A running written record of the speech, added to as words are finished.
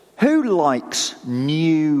Who likes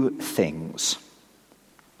new things?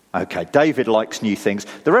 Okay, David likes new things.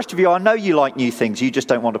 The rest of you, I know you like new things. You just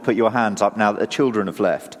don't want to put your hands up now that the children have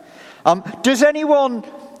left. Does anyone,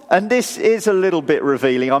 and this is a little bit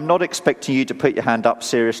revealing, I'm not expecting you to put your hand up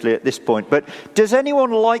seriously at this point, but does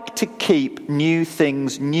anyone like to keep new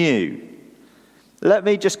things new? Let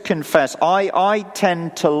me just confess, I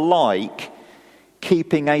tend to like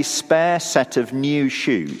keeping a spare set of new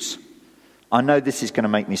shoes. I know this is going to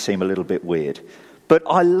make me seem a little bit weird, but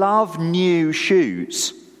I love new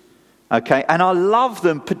shoes. Okay, and I love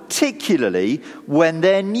them particularly when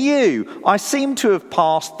they're new. I seem to have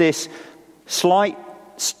passed this slight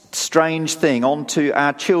strange thing onto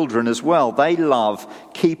our children as well. They love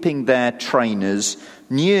keeping their trainers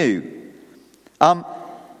new. I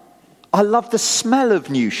love the smell of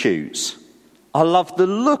new shoes. I love the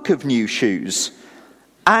look of new shoes.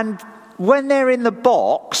 And when they're in the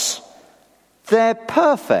box, they're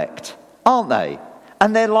perfect, aren't they?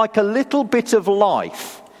 And they're like a little bit of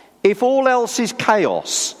life. If all else is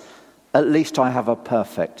chaos, at least I have a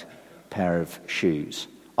perfect pair of shoes.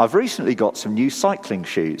 I've recently got some new cycling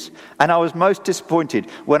shoes, and I was most disappointed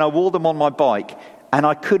when I wore them on my bike and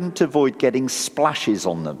I couldn't avoid getting splashes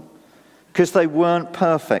on them because they weren't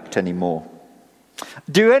perfect anymore.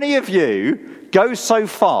 Do any of you go so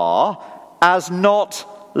far as not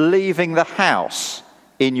leaving the house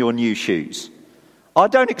in your new shoes? I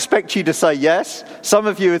don't expect you to say yes. Some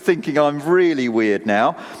of you are thinking I'm really weird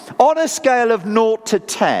now. On a scale of 0 to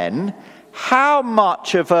 10, how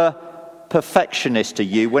much of a perfectionist are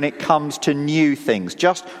you when it comes to new things?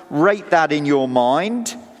 Just rate that in your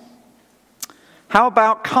mind. How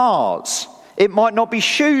about cars? It might not be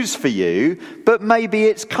shoes for you, but maybe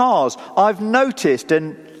it's cars. I've noticed,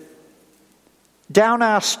 and down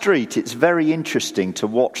our street, it's very interesting to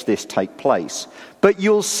watch this take place. But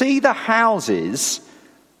you'll see the houses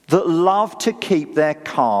that love to keep their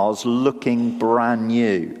cars looking brand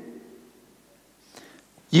new.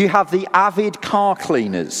 You have the avid car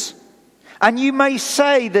cleaners. And you may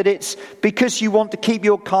say that it's because you want to keep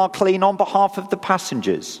your car clean on behalf of the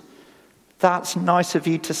passengers. That's nice of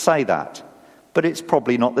you to say that. But it's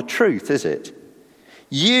probably not the truth, is it?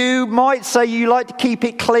 You might say you like to keep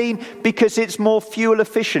it clean because it's more fuel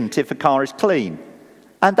efficient if a car is clean.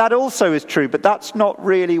 And that also is true, but that's not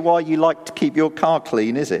really why you like to keep your car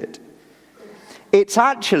clean, is it? It's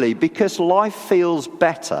actually because life feels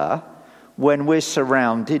better when we're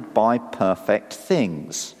surrounded by perfect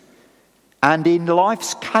things. And in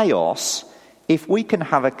life's chaos, if we can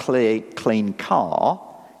have a clean car,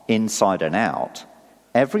 inside and out,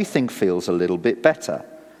 everything feels a little bit better.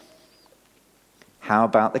 How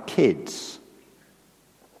about the kids?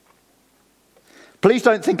 Please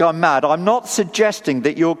don't think I'm mad. I'm not suggesting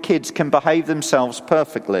that your kids can behave themselves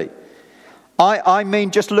perfectly. I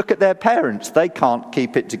mean, just look at their parents. They can't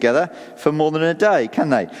keep it together for more than a day,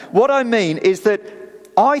 can they? What I mean is that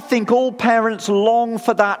I think all parents long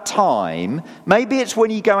for that time. Maybe it's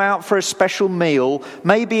when you go out for a special meal.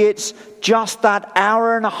 Maybe it's just that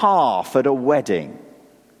hour and a half at a wedding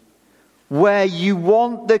where you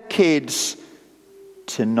want the kids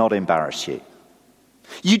to not embarrass you.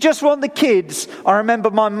 You just want the kids. I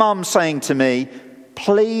remember my mum saying to me,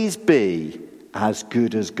 please be as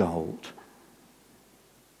good as gold.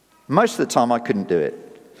 Most of the time I couldn't do it.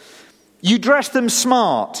 You dress them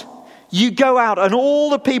smart. You go out and all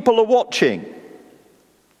the people are watching.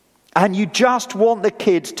 And you just want the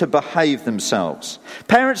kids to behave themselves.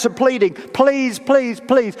 Parents are pleading, please, please,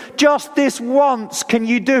 please, just this once can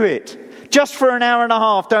you do it? Just for an hour and a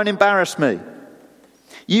half, don't embarrass me.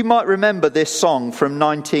 You might remember this song from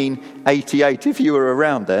 1988, if you were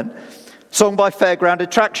around then. Song by Fairground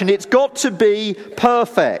Attraction. It's got to be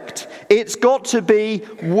perfect. It's got to be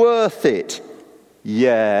worth it.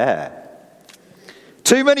 Yeah.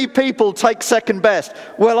 Too many people take second best.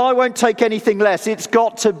 Well, I won't take anything less. It's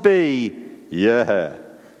got to be, yeah,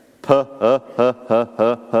 perfect.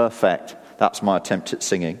 That's my attempt at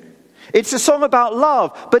singing. It's a song about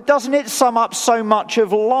love, but doesn't it sum up so much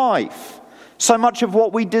of life? So much of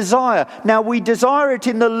what we desire. Now, we desire it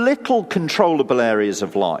in the little controllable areas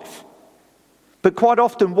of life. But quite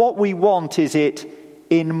often what we want is it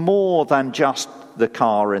in more than just the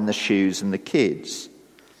car and the shoes and the kids.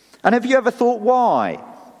 And have you ever thought why?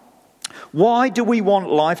 Why do we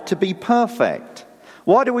want life to be perfect?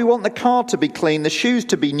 Why do we want the car to be clean, the shoes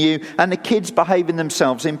to be new, and the kids behaving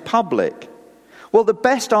themselves in public? Well, the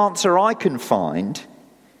best answer I can find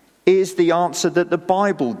is the answer that the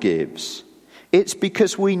Bible gives. It's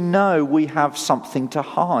because we know we have something to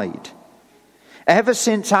hide. Ever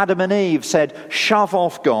since Adam and Eve said, shove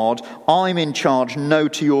off God, I'm in charge, no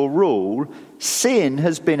to your rule, sin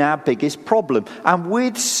has been our biggest problem. And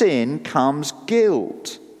with sin comes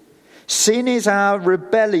guilt. Sin is our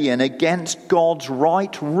rebellion against God's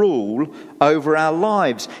right rule over our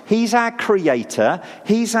lives. He's our creator,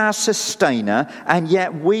 he's our sustainer, and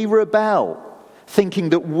yet we rebel, thinking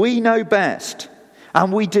that we know best.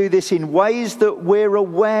 And we do this in ways that we're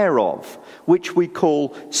aware of, which we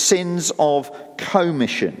call sins of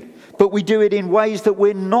commission. But we do it in ways that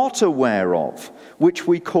we're not aware of, which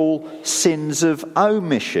we call sins of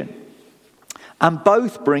omission. And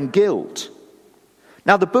both bring guilt.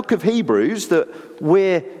 Now, the book of Hebrews that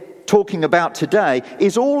we're talking about today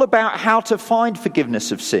is all about how to find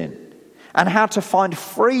forgiveness of sin and how to find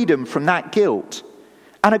freedom from that guilt.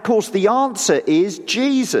 And of course, the answer is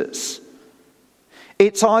Jesus.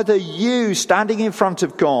 It's either you standing in front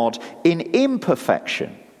of God in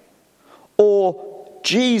imperfection or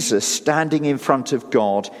Jesus standing in front of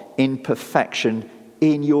God in perfection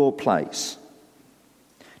in your place.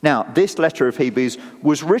 Now, this letter of Hebrews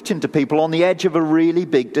was written to people on the edge of a really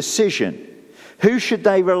big decision. Who should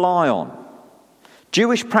they rely on?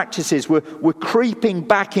 Jewish practices were creeping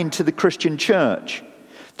back into the Christian church.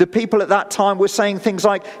 The people at that time were saying things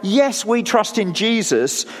like, yes, we trust in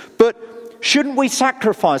Jesus, but shouldn't we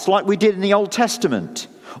sacrifice like we did in the Old Testament?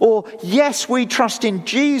 Or, yes, we trust in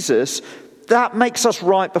Jesus, that makes us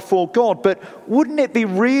right before God, but wouldn't it be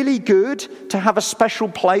really good to have a special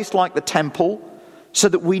place like the temple so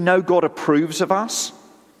that we know God approves of us?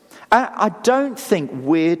 I don't think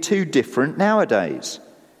we're too different nowadays.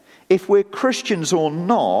 If we're Christians or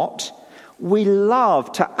not, we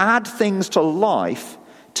love to add things to life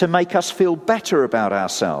to make us feel better about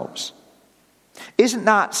ourselves. Isn't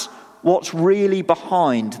that what's really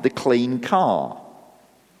behind the clean car?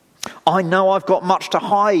 I know I've got much to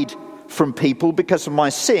hide from people because of my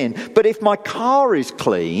sin, but if my car is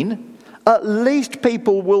clean, at least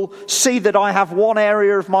people will see that I have one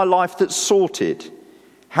area of my life that's sorted.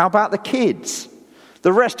 How about the kids?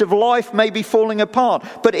 The rest of life may be falling apart,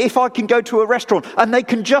 but if I can go to a restaurant and they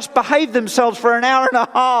can just behave themselves for an hour and a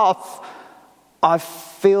half, I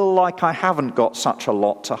feel like I haven't got such a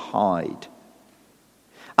lot to hide.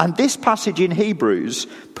 And this passage in Hebrews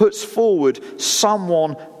puts forward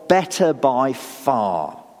someone better by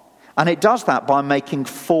far. And it does that by making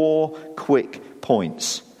 4 quick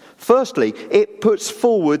points. Firstly, it puts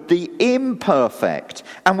forward the imperfect.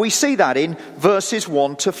 And we see that in verses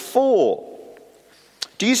 1 to 4.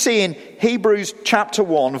 Do you see in Hebrews chapter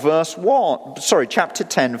 10 verse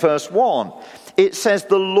 1, it says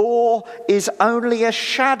the law is only a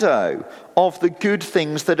shadow of the good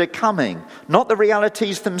things that are coming, not the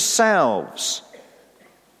realities themselves.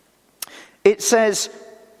 It says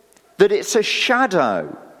that it's a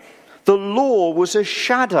shadow. The law was a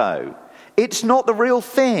shadow. It's not the real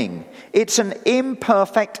thing. It's an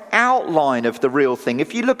imperfect outline of the real thing.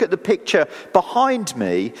 If you look at the picture behind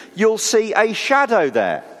me, you'll see a shadow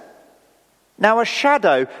there. Now, a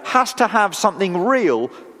shadow has to have something real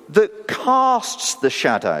that casts the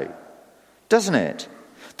shadow, doesn't it?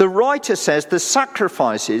 The writer says the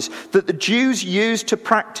sacrifices that the Jews used to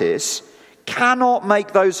practice cannot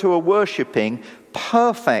make those who are worshipping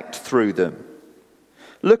perfect through them.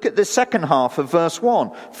 Look at the second half of verse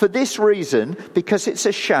 1. For this reason, because it's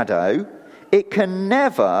a shadow, it can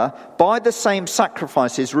never, by the same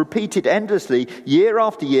sacrifices repeated endlessly year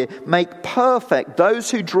after year, make perfect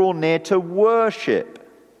those who draw near to worship.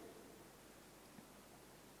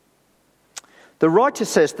 The writer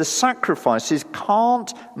says the sacrifices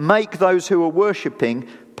can't make those who are worshipping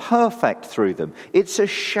perfect through them. It's a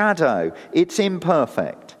shadow. It's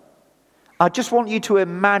imperfect. I just want you to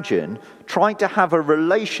imagine trying to have a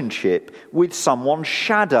relationship with someone's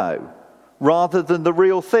shadow rather than the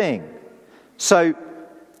real thing. So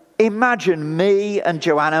imagine me and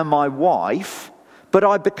Joanna, my wife, but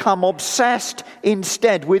I become obsessed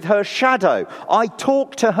instead with her shadow. I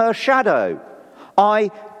talk to her shadow. I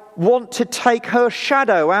want to take her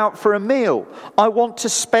shadow out for a meal. I want to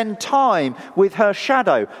spend time with her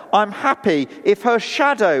shadow. I'm happy if her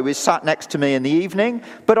shadow is sat next to me in the evening,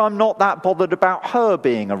 but I'm not that bothered about her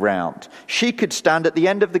being around. She could stand at the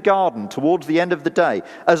end of the garden towards the end of the day.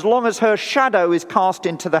 As long as her shadow is cast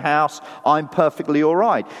into the house, I'm perfectly all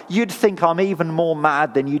right. You'd think I'm even more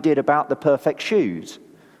mad than you did about the perfect shoes,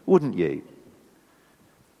 wouldn't you?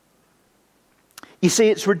 You see,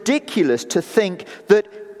 it's ridiculous to think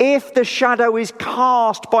that if the shadow is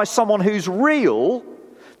cast by someone who's real,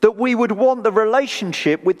 that we would want the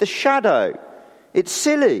relationship with the shadow. It's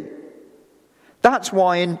silly. That's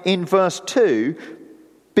why in verse 2,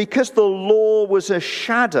 because the law was a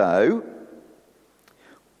shadow,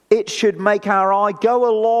 it should make our eye go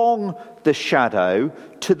along the shadow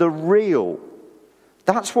to the real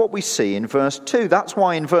That's what we see in verse 2. That's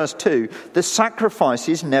why in verse 2, the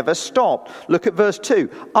sacrifices never stopped. Look at verse 2.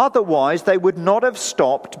 Otherwise, they would not have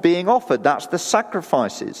stopped being offered. That's the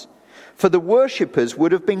sacrifices. For the worshippers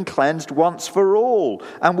would have been cleansed once for all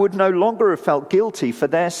and would no longer have felt guilty for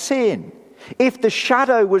their sin. If the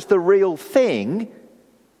shadow was the real thing,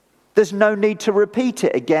 there's no need to repeat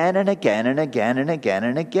it again and again and again and again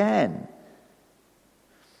and again.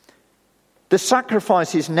 The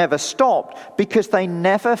sacrifices never stopped because they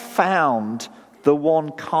never found the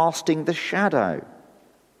one casting the shadow.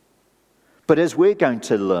 But as we're going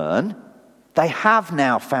to learn, they have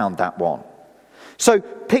now found that one. So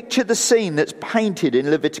picture the scene that's painted in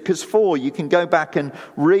Leviticus 4. You can go back and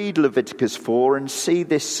read Leviticus 4 and see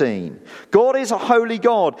this scene. God is a holy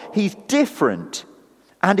God. He's different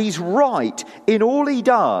and he's right in all he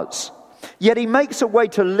does. Yet he makes a way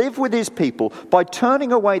to live with his people by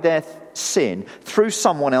turning away their sin through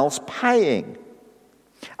someone else paying.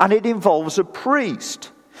 And it involves a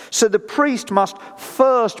priest. So the priest must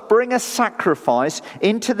first bring a sacrifice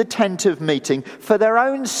into the tent of meeting for their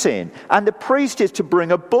own sin. And the priest is to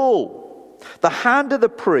bring a bull. The hand of the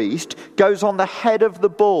priest goes on the head of the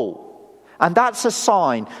bull. And that's a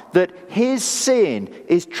sign that his sin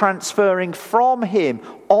is transferring from him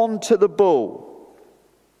onto the bull.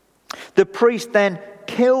 The priest then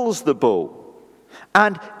kills the bull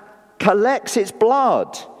and collects its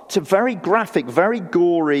blood. It's a very graphic, very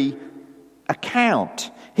gory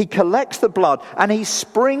account. He collects the blood and he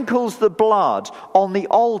sprinkles the blood on the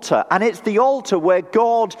altar. And it's the altar where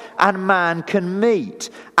God and man can meet.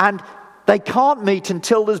 And they can't meet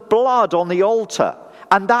until there's blood on the altar.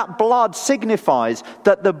 And that blood signifies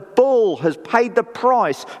that the bull has paid the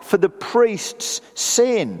price for the priest's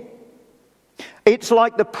sin. It's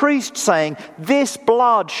like the priest saying, this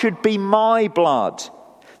blood should be my blood.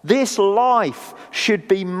 This life should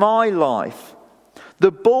be my life.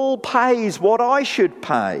 The bull pays what I should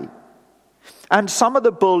pay. And some of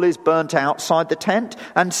the bull is burnt outside the tent,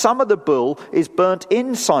 and some of the bull is burnt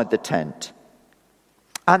inside the tent.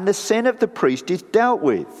 And the sin of the priest is dealt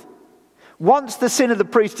with. Once the sin of the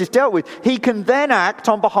priest is dealt with, he can then act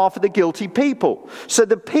on behalf of the guilty people. So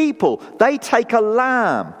the people, they take a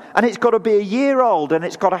lamb, and it's got to be a year old, and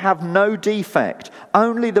it's got to have no defect,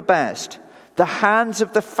 only the best. The hands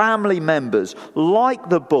of the family members, like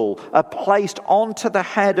the bull, are placed onto the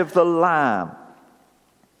head of the lamb.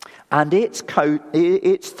 And its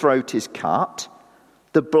throat is cut,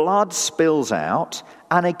 the blood spills out,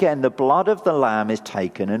 and again the blood of the lamb is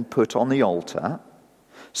taken and put on the altar,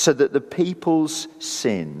 so that the people's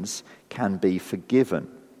sins can be forgiven.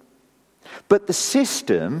 But the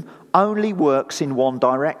system only works in one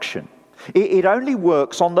direction. It only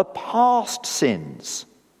works on the past sins.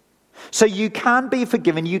 So you can be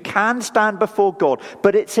forgiven, you can stand before God,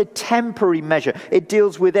 but it's a temporary measure. It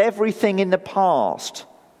deals with everything in the past.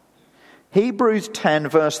 Hebrews 10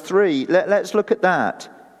 verse 3, let's look at that.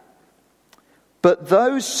 But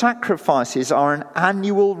those sacrifices are an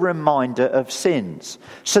annual reminder of sins.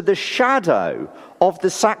 So the shadow of the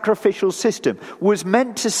sacrificial system was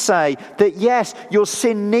meant to say that yes, your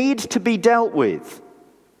sin needs to be dealt with.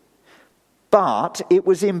 But it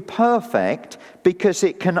was imperfect because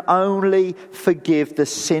it can only forgive the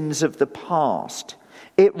sins of the past.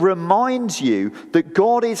 It reminds you that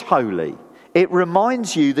God is holy. It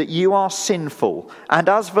reminds you that you are sinful. And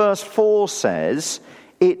as verse 4 says,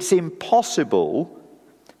 it's impossible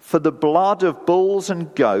for the blood of bulls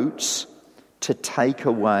and goats to take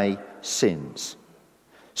away sins.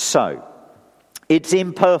 So, it's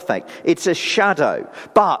imperfect. It's a shadow.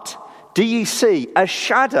 But, do you see, a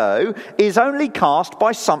shadow is only cast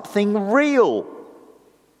by something real.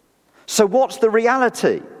 So what's the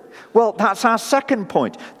reality? Well, that's our second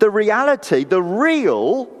point. The reality, the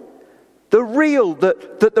real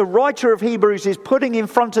that the writer of Hebrews is putting in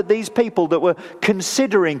front of these people that were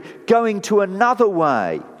considering going to another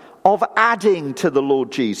way of adding to the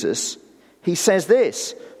Lord Jesus. He says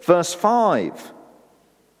this, verse 5.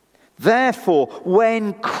 Therefore,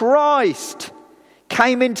 when Christ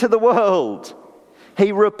came into the world,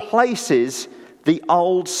 he replaces the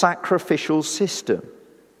old sacrificial system.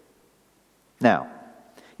 Now,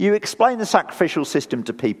 you explain the sacrificial system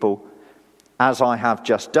to people, as I have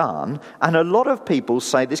just done, and a lot of people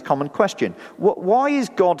say this common question: why is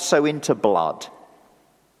God so into blood?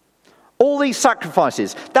 All these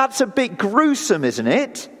sacrifices, that's a bit gruesome, isn't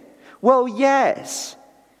it? Well, yes,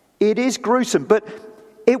 it is gruesome, but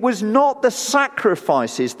it was not the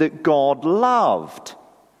sacrifices that God loved,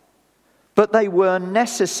 but they were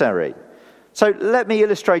necessary. So let me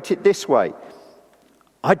illustrate it this way.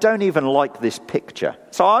 I don't even like this picture.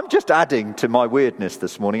 So I'm just adding to my weirdness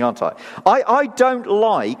this morning, aren't I? I don't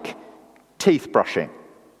like teeth brushing.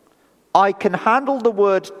 I can handle the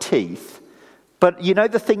word teeth, but you know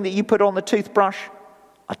the thing that you put on the toothbrush?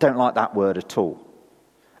 I don't like that word at all.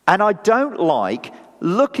 And I don't like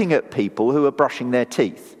looking at people who are brushing their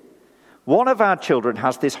teeth. One of our children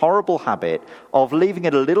has this horrible habit of leaving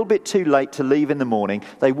it a little bit too late to leave in the morning.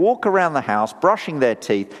 They walk around the house brushing their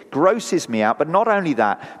teeth, grosses me out, but not only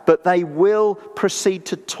that, but they will proceed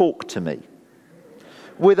to talk to me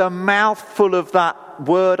with a mouth full of that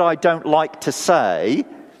word I don't like to say.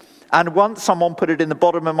 And once someone put it in the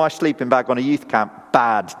bottom of my sleeping bag on a youth camp,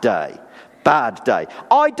 bad day. Bad day.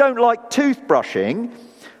 I don't like toothbrushing,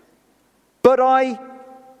 but I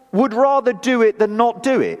would rather do it than not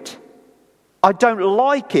do it. I don't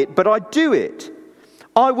like it, but I do it.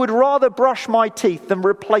 I would rather brush my teeth than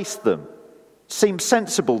replace them. Seems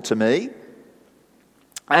sensible to me.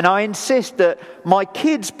 And I insist that my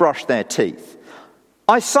kids brush their teeth.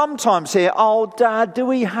 I sometimes hear, "Oh, Dad, do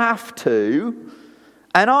we have to?"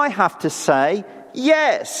 And I have to say,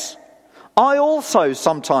 yes. I also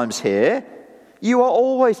sometimes hear, "You are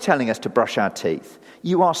always telling us to brush our teeth.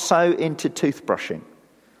 You are so into toothbrushing."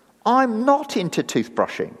 I'm not into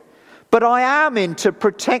toothbrushing. But I am into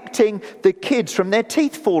protecting the kids from their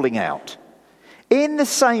teeth falling out. In the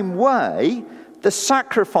same way, the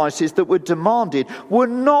sacrifices that were demanded were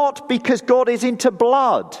not because God is into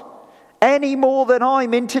blood, any more than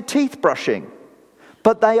I'm into teeth brushing.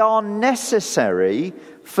 But they are necessary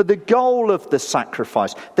for the goal of the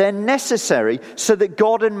sacrifice. They're necessary so that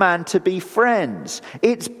God and man to be friends.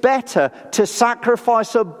 It's better to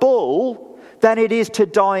sacrifice a bull than it is to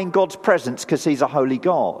die in God's presence because he's a holy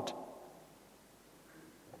God.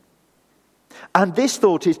 And this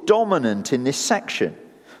thought is dominant in this section.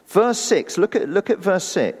 Verse 6, look at verse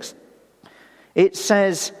 6. It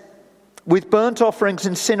says, "With burnt offerings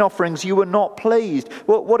and sin offerings you were not pleased."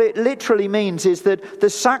 Well, what it literally means is that the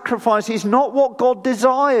sacrifice is not what God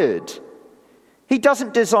desired. He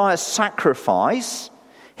doesn't desire sacrifice.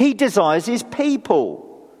 He desires his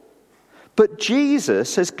people. But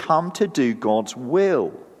Jesus has come to do God's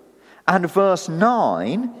will. And verse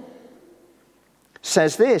 9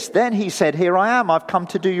 says this, "Then he said, 'Here I am, I've come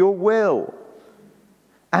to do your will.'"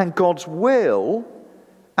 And God's will,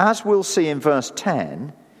 as we'll see in verse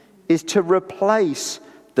 10, is to replace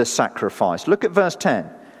the sacrifice. Look at verse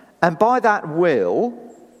 10. "And by that will,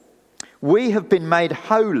 we have been made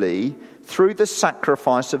holy through the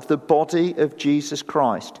sacrifice of the body of Jesus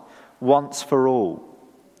Christ, once for all."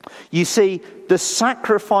 You see, the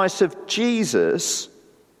sacrifice of Jesus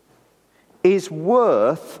is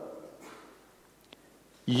worth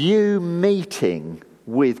you meeting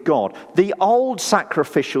with God. The old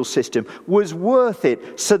sacrificial system was worth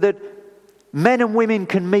it so that men and women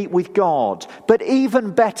can meet with God. But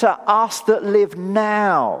even better, us that live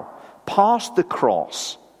now, past the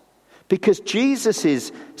cross. Because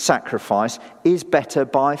Jesus' sacrifice is better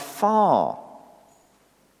by far.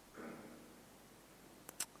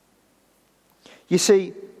 You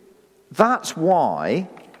see, that's why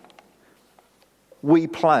we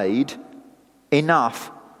played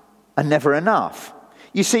enough and never enough.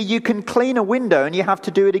 You see, you can clean a window and you have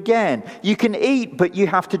to do it again. You can eat, but you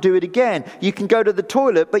have to do it again. You can go to the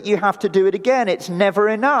toilet, but you have to do it again. It's never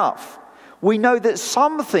enough. We know that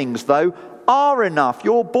some things, though, are enough.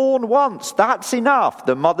 You're born once. That's enough.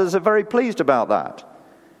 The mothers are very pleased about that.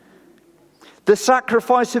 The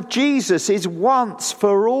sacrifice of Jesus is once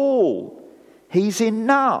for all. He's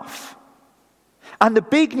enough. And the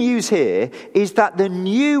big news here is that the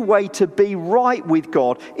new way to be right with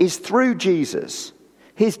God is through Jesus.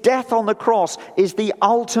 His death on the cross is the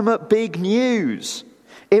ultimate big news.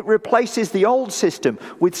 It replaces the old system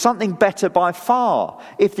with something better by far.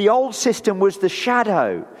 If the old system was the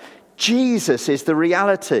shadow, Jesus is the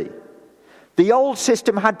reality. The old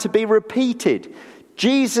system had to be repeated.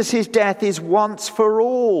 Jesus' death is once for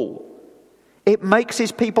all. It makes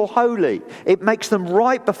his people holy. It makes them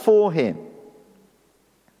right before him.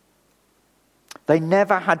 They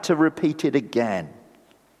never had to repeat it again.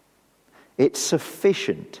 It's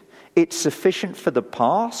sufficient. It's sufficient for the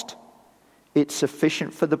past. It's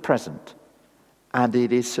sufficient for the present. And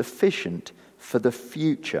it is sufficient for the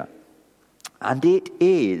future. And it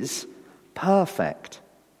is perfect.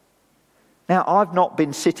 Now, I've not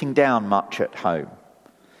been sitting down much at home.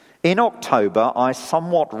 In October, I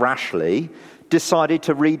somewhat rashly decided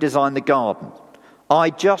to redesign the garden. I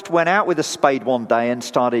just went out with a spade one day and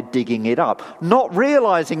started digging it up, not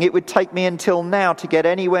realizing it would take me until now to get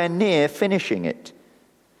anywhere near finishing it.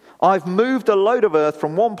 I've moved a load of earth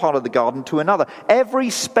from one part of the garden to another. Every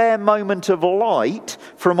spare moment of light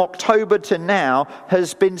from October to now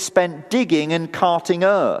has been spent digging and carting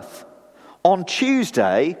earth. On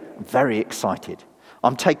Tuesday, I'm very excited.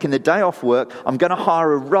 I'm taking the day off work, I'm going to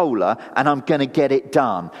hire a roller, and I'm going to get it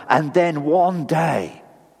done. And then one day,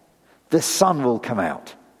 the sun will come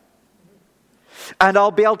out. And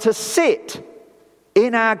I'll be able to sit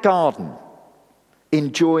in our garden,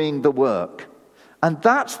 enjoying the work. And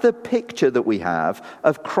that's the picture that we have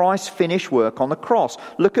of Christ's finished work on the cross.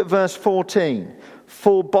 Look at verse 14.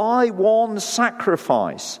 For by one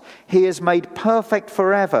sacrifice he has made perfect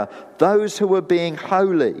forever those who are being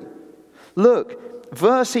holy. Look,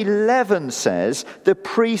 verse 11 says, the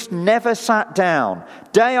priest never sat down.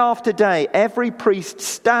 Day after day, every priest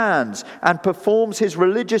stands and performs his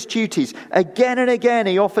religious duties. Again and again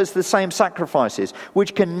he offers the same sacrifices,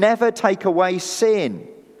 which can never take away sin.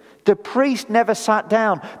 The priest never sat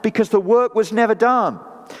down because the work was never done.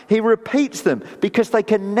 He repeats them because they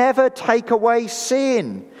can never take away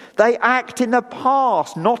sin. They act in the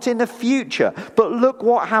past, not in the future. But look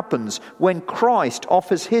what happens when Christ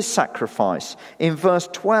offers his sacrifice in verse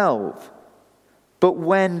 12. But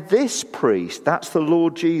when this priest, that's the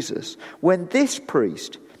Lord Jesus, when this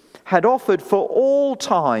priest had offered for all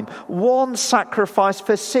time one sacrifice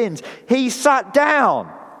for sins, he sat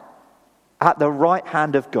down at the right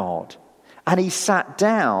hand of God. And he sat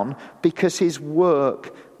down because his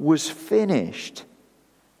work was finished.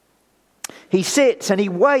 He sits and he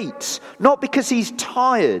waits, not because he's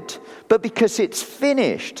tired, but because it's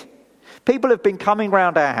finished. People have been coming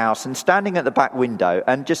round our house and standing at the back window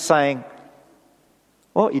and just saying,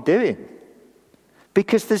 what are you doing?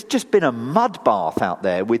 Because there's just been a mud bath out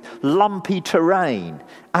there with lumpy terrain,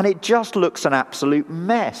 and it just looks an absolute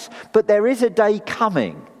mess. But there is a day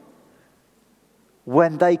coming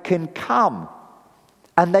when they can come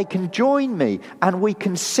and they can join me and we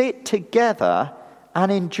can sit together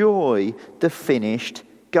and enjoy the finished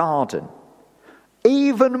garden.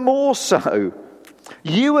 Even more so,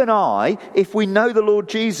 you and I, if we know the Lord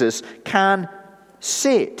Jesus, can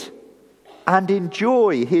sit and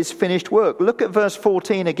enjoy his finished work. Look at verse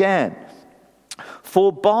 14 again.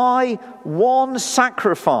 For by one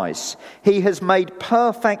sacrifice he has made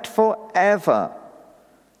perfect forever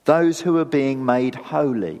those who are being made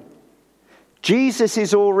holy. Jesus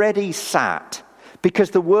is already sat because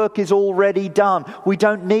the work is already done. We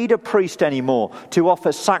don't need a priest anymore to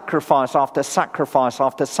offer sacrifice after sacrifice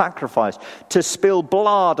after sacrifice, to spill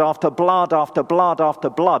blood after blood after blood after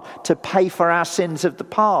blood, to pay for our sins of the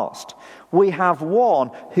past. We have one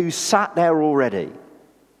who sat there already,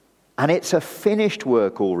 and it's a finished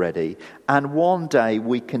work already, and one day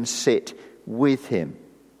we can sit with him.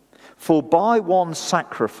 For by one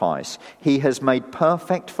sacrifice he has made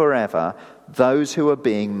perfect forever those who are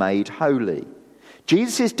being made holy.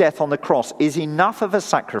 Jesus' death on the cross is enough of a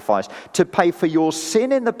sacrifice to pay for your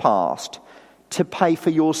sin in the past, to pay for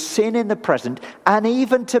your sin in the present, and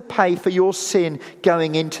even to pay for your sin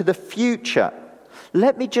going into the future.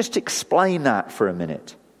 Let me just explain that for a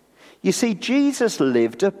minute. You see, Jesus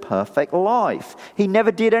lived a perfect life. He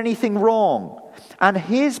never did anything wrong. And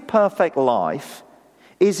his perfect life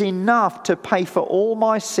is enough to pay for all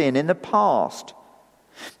my sin in the past.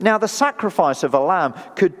 Now, the sacrifice of a lamb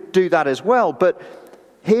could do that as well, but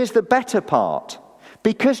here's the better part.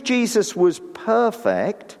 Because Jesus was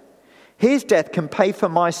perfect, his death can pay for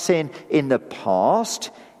my sin in the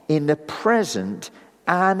past, in the present,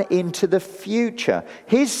 and into the future.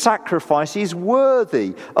 His sacrifice is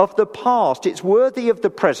worthy of the past, it's worthy of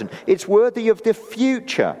the present, it's worthy of the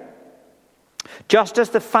future. Just as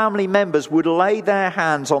the family members would lay their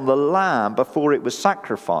hands on the lamb before it was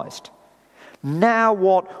sacrificed, now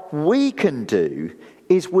what we can do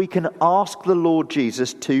is we can ask the Lord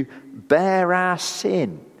Jesus to bear our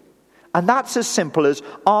sin. And that's as simple as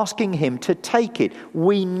asking him to take it.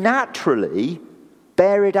 We naturally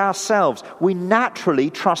bear it ourselves. We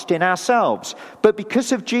naturally trust in ourselves. But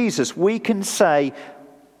because of Jesus, we can say,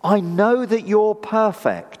 I know that you're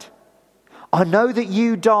perfect. I know that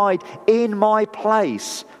you died in my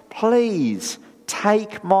place. Please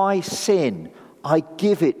take my sin. I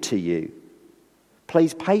give it to you.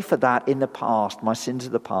 Please pay for that in the past, my sins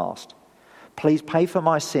of the past. Please pay for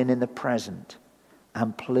my sin in the present.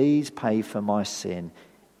 And please pay for my sin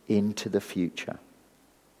into the future.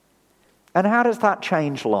 And how does that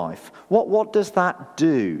change life? What does that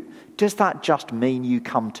do? Does that just mean you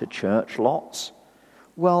come to church lots?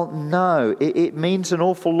 Well, no, it means an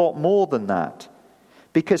awful lot more than that.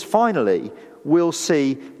 Because finally, we'll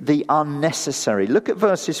see the unnecessary. Look at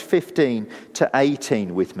verses 15 to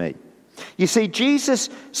 18 with me. You see, Jesus'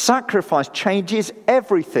 sacrifice changes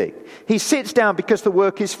everything. He sits down because the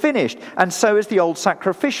work is finished, and so is the old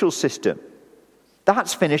sacrificial system.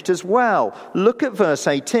 That's finished as well. Look at verse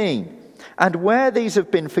 18. And where these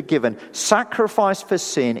have been forgiven, sacrifice for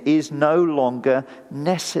sin is no longer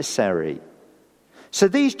necessary. So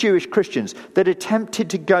these Jewish Christians that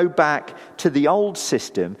attempted to go back to the old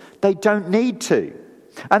system, they don't need to.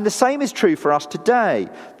 And the same is true for us today.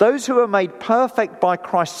 Those who are made perfect by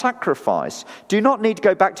Christ's sacrifice do not need to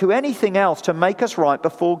go back to anything else to make us right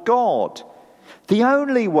before God. The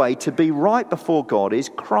only way to be right before God is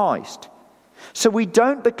Christ. So we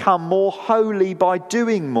don't become more holy by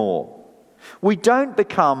doing more. We don't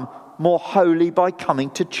become more holy by coming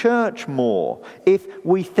to church more if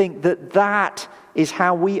we think that that is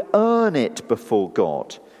how we earn it before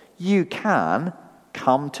God. You can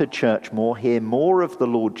come to church more, hear more of the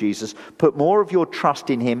Lord Jesus, put more of your trust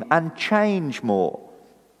in him, and change more.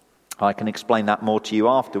 I can explain that more to you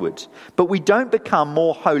afterwards. But we don't become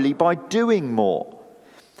more holy by doing more.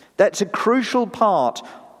 That's a crucial part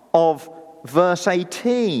of verse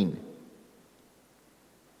 18.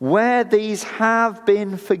 Where these have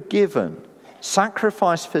been forgiven,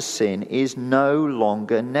 sacrifice for sin is no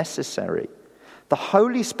longer necessary. The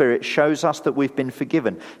Holy Spirit shows us that we've been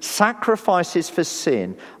forgiven. Sacrifices for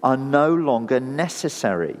sin are no longer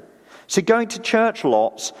necessary. So going to church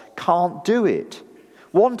lots can't do it.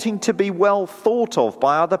 Wanting to be well thought of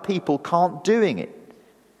by other people can't doing it.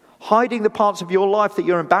 Hiding the parts of your life that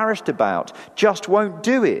you're embarrassed about just won't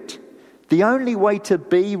do it. The only way to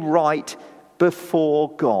be right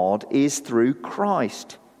before God is through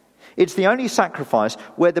Christ. It's the only sacrifice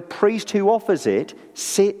where the priest who offers it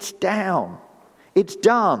sits down. It's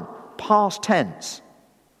done, past tense.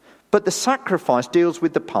 But the sacrifice deals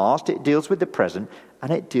with the past, it deals with the present,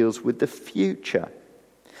 and it deals with the future.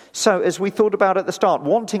 So, as we thought about at the start,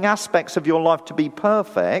 wanting aspects of your life to be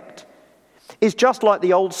perfect is just like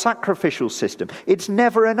the old sacrificial system. It's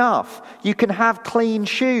never enough. You can have clean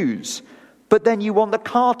shoes, but then you want the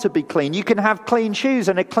car to be clean. You can have clean shoes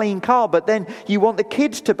and a clean car, but then you want the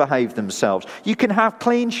kids to behave themselves. You can have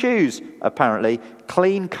clean shoes, apparently,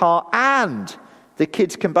 clean car, and the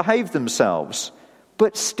kids can behave themselves.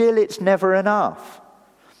 But still, it's never enough.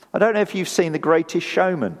 I don't know if you've seen The Greatest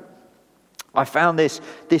Showman. I found this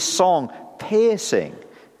song piercing.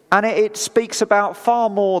 And it speaks about far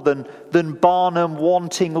more than Barnum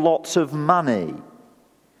wanting lots of money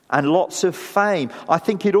and lots of fame. I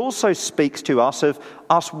think it also speaks to us of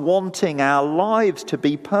us wanting our lives to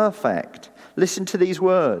be perfect. Listen to these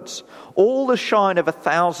words. All the shine of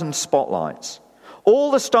 1,000 spotlights,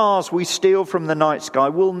 all the stars we steal from the night sky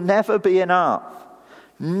will never be enough.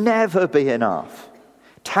 Never be enough.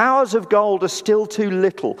 Towers of gold are still too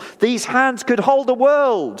little. These hands could hold the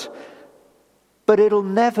world. But it'll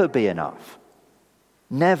never be enough.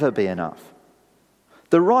 Never be enough.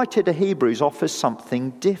 The writer to Hebrews offers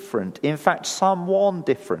something different. In fact, someone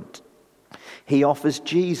different. He offers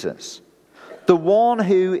Jesus, the one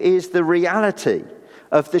who is the reality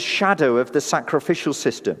of the shadow of the sacrificial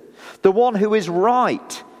system, the one who is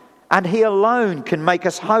right, and he alone can make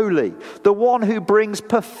us holy, the one who brings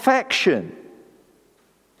perfection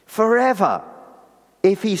forever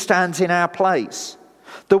if he stands in our place.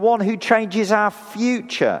 The one who changes our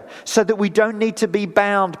future so that we don't need to be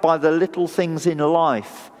bound by the little things in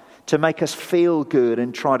life to make us feel good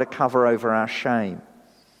and try to cover over our shame.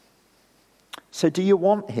 So do you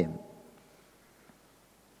want him?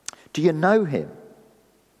 Do you know him?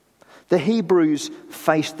 The Hebrews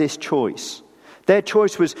faced this choice. Their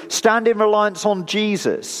choice was stand in reliance on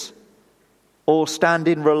Jesus or stand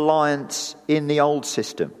in reliance in the old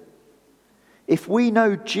system. If we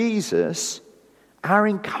know Jesus, our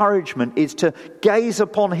encouragement is to gaze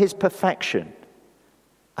upon his perfection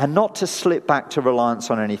and not to slip back to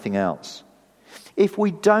reliance on anything else. If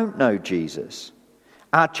we don't know Jesus,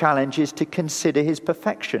 our challenge is to consider his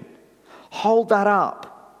perfection. Hold that up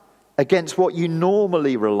against what you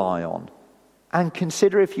normally rely on and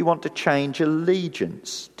consider if you want to change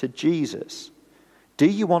allegiance to Jesus. Do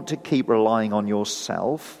you want to keep relying on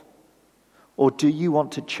yourself, or do you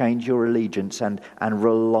want to change your allegiance and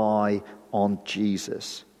rely on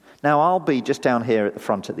Jesus? Now, I'll be just down here at the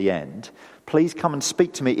front at the end. Please come and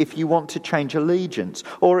speak to me if you want to change allegiance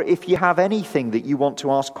or if you have anything that you want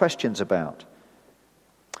to ask questions about.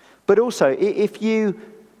 But also, if you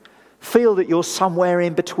feel that you're somewhere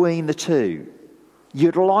in between the two,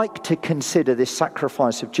 you'd like to consider this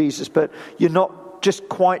sacrifice of Jesus, but you're not just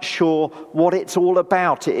quite sure what it's all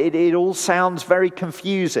about. It all sounds very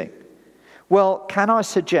confusing. Well, can I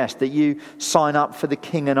suggest that you sign up for the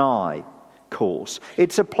King and I course?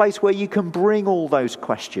 It's a place where you can bring all those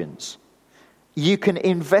questions You can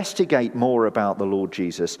investigate more about the Lord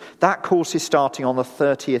Jesus. That course is starting on the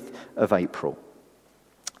 30th of April.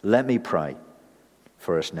 Let me pray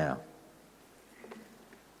for us now.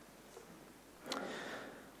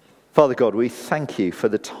 Father God, we thank you for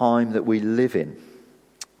the time that we live in.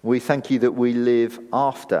 We thank you that we live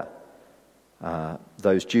after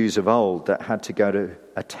those Jews of old that had to go to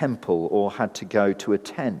a temple or had to go to a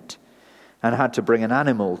tent and had to bring an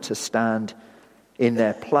animal to stand in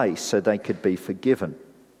their place so they could be forgiven.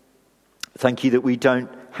 Thank you that we don't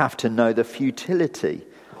have to know the futility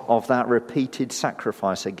of that repeated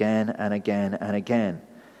sacrifice again and again and again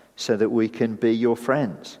so that we can be your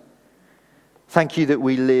friends. Thank you that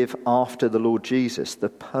we live after the Lord Jesus, the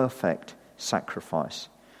perfect sacrifice.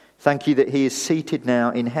 Thank you that he is seated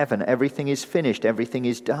now in heaven. Everything is finished. Everything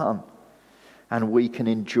is done. And we can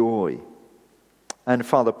enjoy. And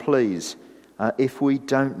Father, please, if we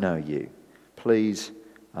don't know you, please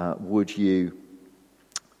would you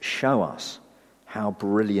show us how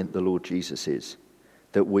brilliant the Lord Jesus is,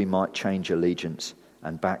 that we might change allegiance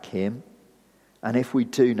and back him. And if we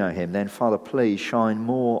do know him, then Father, please shine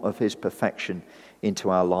more of his perfection into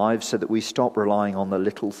our lives so that we stop relying on the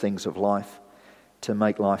little things of life to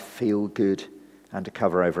make life feel good and to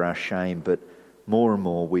cover over our shame, but more and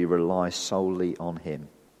more we rely solely on him,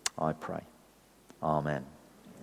 I pray. Amen.